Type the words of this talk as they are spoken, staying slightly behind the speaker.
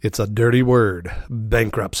It's a dirty word,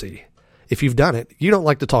 bankruptcy. If you've done it, you don't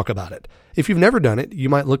like to talk about it. If you've never done it, you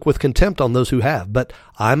might look with contempt on those who have. But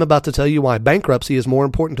I'm about to tell you why bankruptcy is more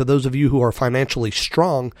important to those of you who are financially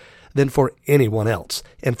strong than for anyone else,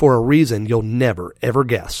 and for a reason you'll never, ever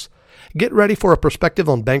guess. Get ready for a perspective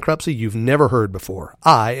on bankruptcy you've never heard before.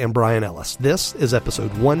 I am Bryan Ellis. This is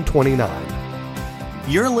episode 129.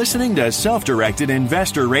 You're listening to Self-Directed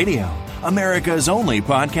Investor Radio, America's only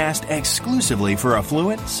podcast exclusively for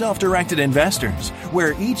affluent, self-directed investors,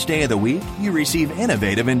 where each day of the week you receive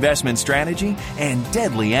innovative investment strategy and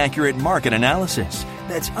deadly accurate market analysis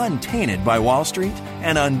that's untainted by Wall Street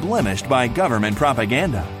and unblemished by government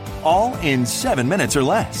propaganda, all in 7 minutes or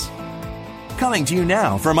less. Coming to you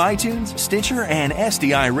now from iTunes, Stitcher, and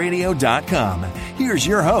SDIRadio.com, here's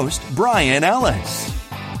your host, Bryan Ellis.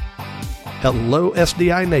 Hello,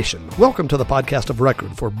 SDI Nation. Welcome to the podcast of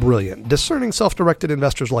record for brilliant, discerning, self-directed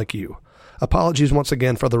investors like you. Apologies once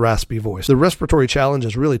again for the raspy voice. The respiratory challenge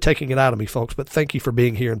is really taking it out of me, folks, but thank you for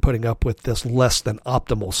being here and putting up with this less than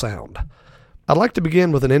optimal sound. I'd like to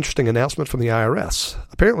begin with an interesting announcement from the IRS.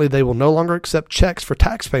 Apparently, they will no longer accept checks for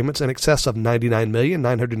tax payments in excess of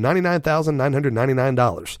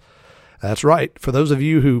 $99,999,999. That's right. For those of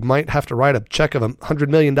you who might have to write a check of $100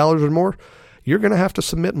 million or more, you're going to have to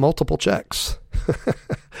submit multiple checks.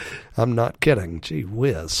 I'm not kidding. Gee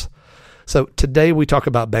whiz. So today we talk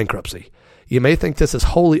about bankruptcy. You may think this is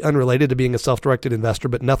wholly unrelated to being a self-directed investor,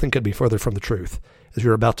 but nothing could be further from the truth. As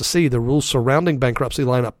you're about to see, the rules surrounding bankruptcy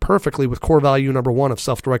line up perfectly with core value number one of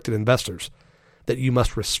self-directed investors, that you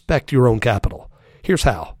must respect your own capital. Here's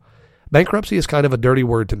how. Bankruptcy is kind of a dirty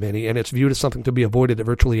word to many, and it's viewed as something to be avoided at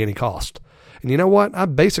virtually any cost. And you know what? I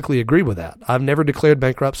basically agree with that. I've never declared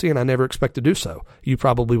bankruptcy, and I never expect to do so. You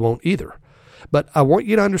probably won't either. But I want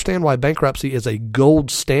you to understand why bankruptcy is a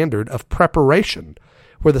gold standard of preparation,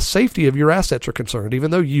 where the safety of your assets are concerned,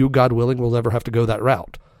 even though you, God willing, will never have to go that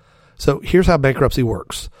route. So here's how bankruptcy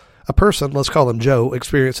works. A person, let's call him Joe,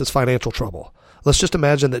 experiences financial trouble. Let's just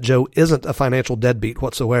imagine that Joe isn't a financial deadbeat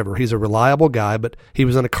whatsoever. He's a reliable guy, but he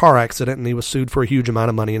was in a car accident and he was sued for a huge amount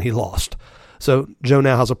of money and he lost. So Joe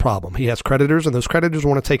now has a problem. He has creditors, and those creditors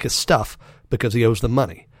want to take his stuff because he owes them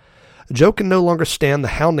money. Joe can no longer stand the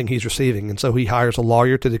hounding he's receiving, and so he hires a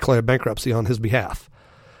lawyer to declare bankruptcy on his behalf.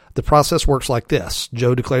 The process works like this.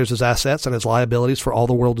 Joe declares his assets and his liabilities for all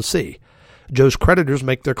the world to see. Joe's creditors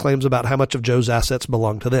make their claims about how much of Joe's assets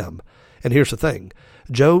belong to them. And here's the thing.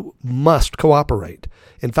 Joe must cooperate.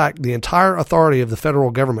 In fact, the entire authority of the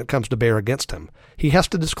federal government comes to bear against him. He has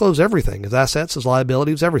to disclose everything, his assets, his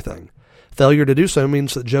liabilities, everything. Failure to do so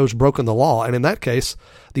means that Joe's broken the law, and in that case,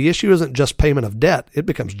 the issue isn't just payment of debt, it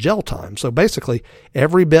becomes jail time. So basically,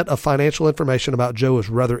 every bit of financial information about Joe is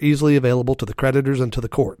rather easily available to the creditors and to the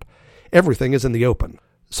court. Everything is in the open.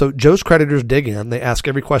 So Joe's creditors dig in, they ask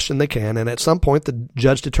every question they can, and at some point the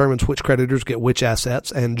judge determines which creditors get which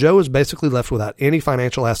assets, and Joe is basically left without any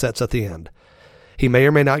financial assets at the end. He may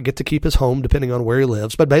or may not get to keep his home depending on where he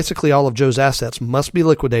lives, but basically all of Joe's assets must be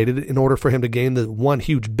liquidated in order for him to gain the one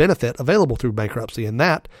huge benefit available through bankruptcy, and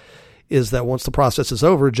that is that once the process is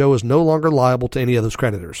over, Joe is no longer liable to any of those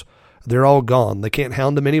creditors. They're all gone. They can't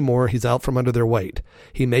hound him anymore. He's out from under their weight.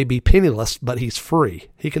 He may be penniless, but he's free.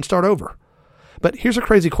 He can start over. But here's a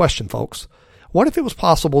crazy question, folks. What if it was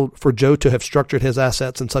possible for Joe to have structured his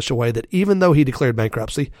assets in such a way that even though he declared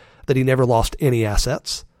bankruptcy, that he never lost any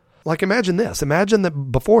assets? Like imagine this. Imagine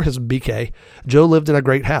that before his BK, Joe lived in a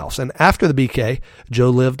great house, and after the BK,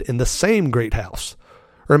 Joe lived in the same great house.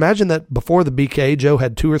 Or imagine that before the BK, Joe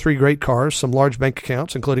had 2 or 3 great cars, some large bank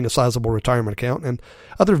accounts, including a sizable retirement account, and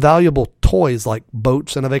other valuable toys like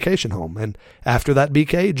boats and a vacation home. And after that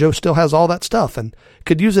BK, Joe still has all that stuff and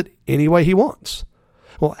could use it any way he wants.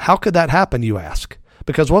 Well, how could that happen, you ask?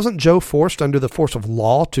 Because wasn't Joe forced under the force of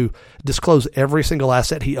law to disclose every single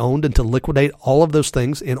asset he owned and to liquidate all of those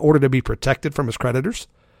things in order to be protected from his creditors?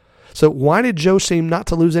 So why did Joe seem not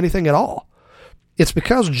to lose anything at all? It's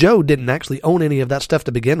because Joe didn't actually own any of that stuff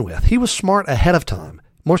to begin with. He was smart ahead of time.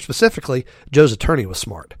 More specifically, Joe's attorney was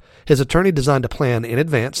smart. His attorney designed a plan in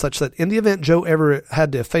advance such that in the event Joe ever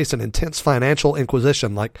had to face an intense financial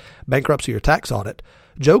inquisition like bankruptcy or tax audit,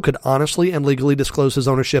 Joe could honestly and legally disclose his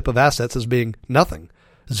ownership of assets as being nothing.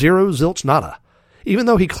 Zero, zilch, nada. Even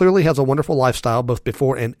though he clearly has a wonderful lifestyle both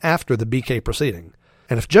before and after the BK proceeding.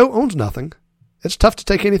 And if Joe owns nothing, it's tough to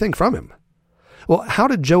take anything from him. Well, how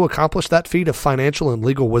did Joe accomplish that feat of financial and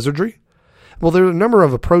legal wizardry? Well, there are a number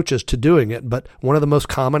of approaches to doing it, but one of the most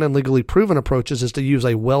common and legally proven approaches is to use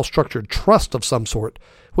a well-structured trust of some sort,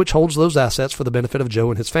 which holds those assets for the benefit of Joe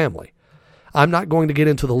and his family. I'm not going to get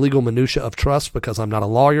into the legal minutia of trust because I'm not a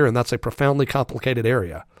lawyer, and that's a profoundly complicated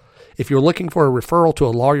area. If you're looking for a referral to a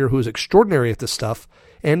lawyer who is extraordinary at this stuff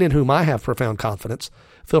and in whom I have profound confidence,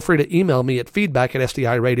 feel free to email me at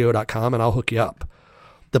feedback@sdiradio.com and I'll hook you up.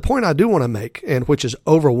 The point I do want to make, and which is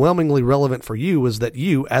overwhelmingly relevant for you, is that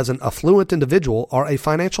you, as an affluent individual, are a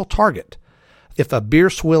financial target. If a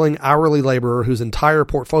beer-swilling hourly laborer whose entire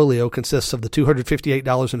portfolio consists of the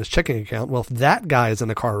 $258 in his checking account, well, if that guy is in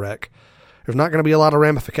a car wreck, there's not going to be a lot of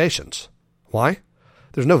ramifications. Why?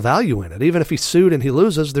 There's no value in it. Even if he's sued and he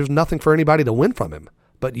loses, there's nothing for anybody to win from him.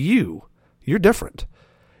 But you're different.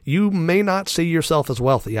 You may not see yourself as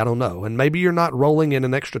wealthy, I don't know, and maybe you're not rolling in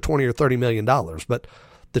an extra $20 or $30 million, but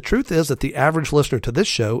the truth is that the average listener to this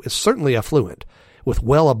show is certainly affluent, with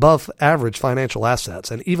well above average financial assets.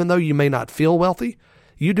 And even though you may not feel wealthy,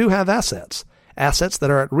 you do have assets that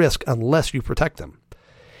are at risk unless you protect them.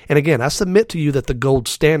 And again, I submit to you that the gold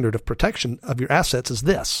standard of protection of your assets is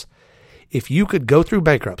this. If you could go through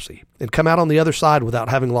bankruptcy and come out on the other side without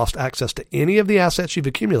having lost access to any of the assets you've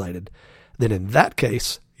accumulated, then in that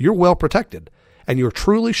case, you're well protected, and you're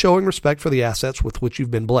truly showing respect for the assets with which you've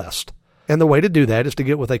been blessed. And the way to do that is to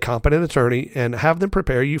get with a competent attorney and have them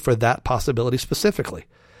prepare you for that possibility specifically.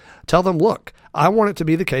 Tell them, look, I want it to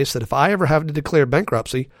be the case that if I ever have to declare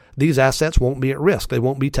bankruptcy, these assets won't be at risk. They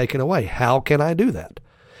won't be taken away. How can I do that?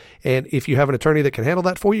 And if you have an attorney that can handle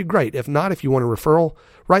that for you, great. If not, if you want a referral,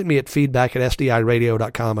 write me at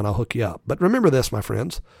feedback@sdiradio.com and I'll hook you up. But remember this, my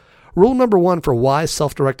friends. Rule number one for wise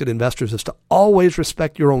self-directed investors is to always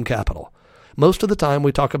respect your own capital. Most of the time,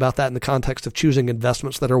 we talk about that in the context of choosing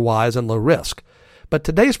investments that are wise and low risk. But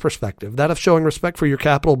today's perspective, that of showing respect for your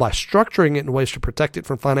capital by structuring it in ways to protect it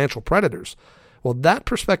from financial predators, well, that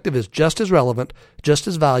perspective is just as relevant, just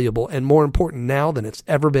as valuable, and more important now than it's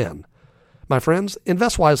ever been. My friends,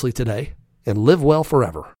 invest wisely today and live well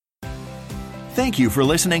forever. Thank you for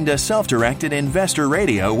listening to Self-Directed Investor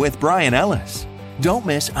Radio with Bryan Ellis. Don't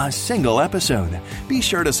miss a single episode. Be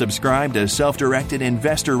sure to subscribe to Self-Directed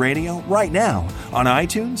Investor Radio right now on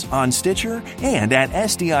iTunes, on Stitcher, and at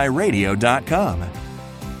SDIRadio.com.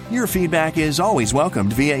 Your feedback is always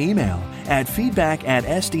welcomed via email at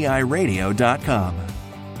feedback@SDIRadio.com.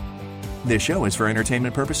 This show is for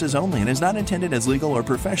entertainment purposes only and is not intended as legal or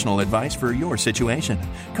professional advice for your situation.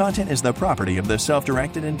 Content is the property of the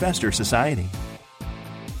Self-Directed Investor Society.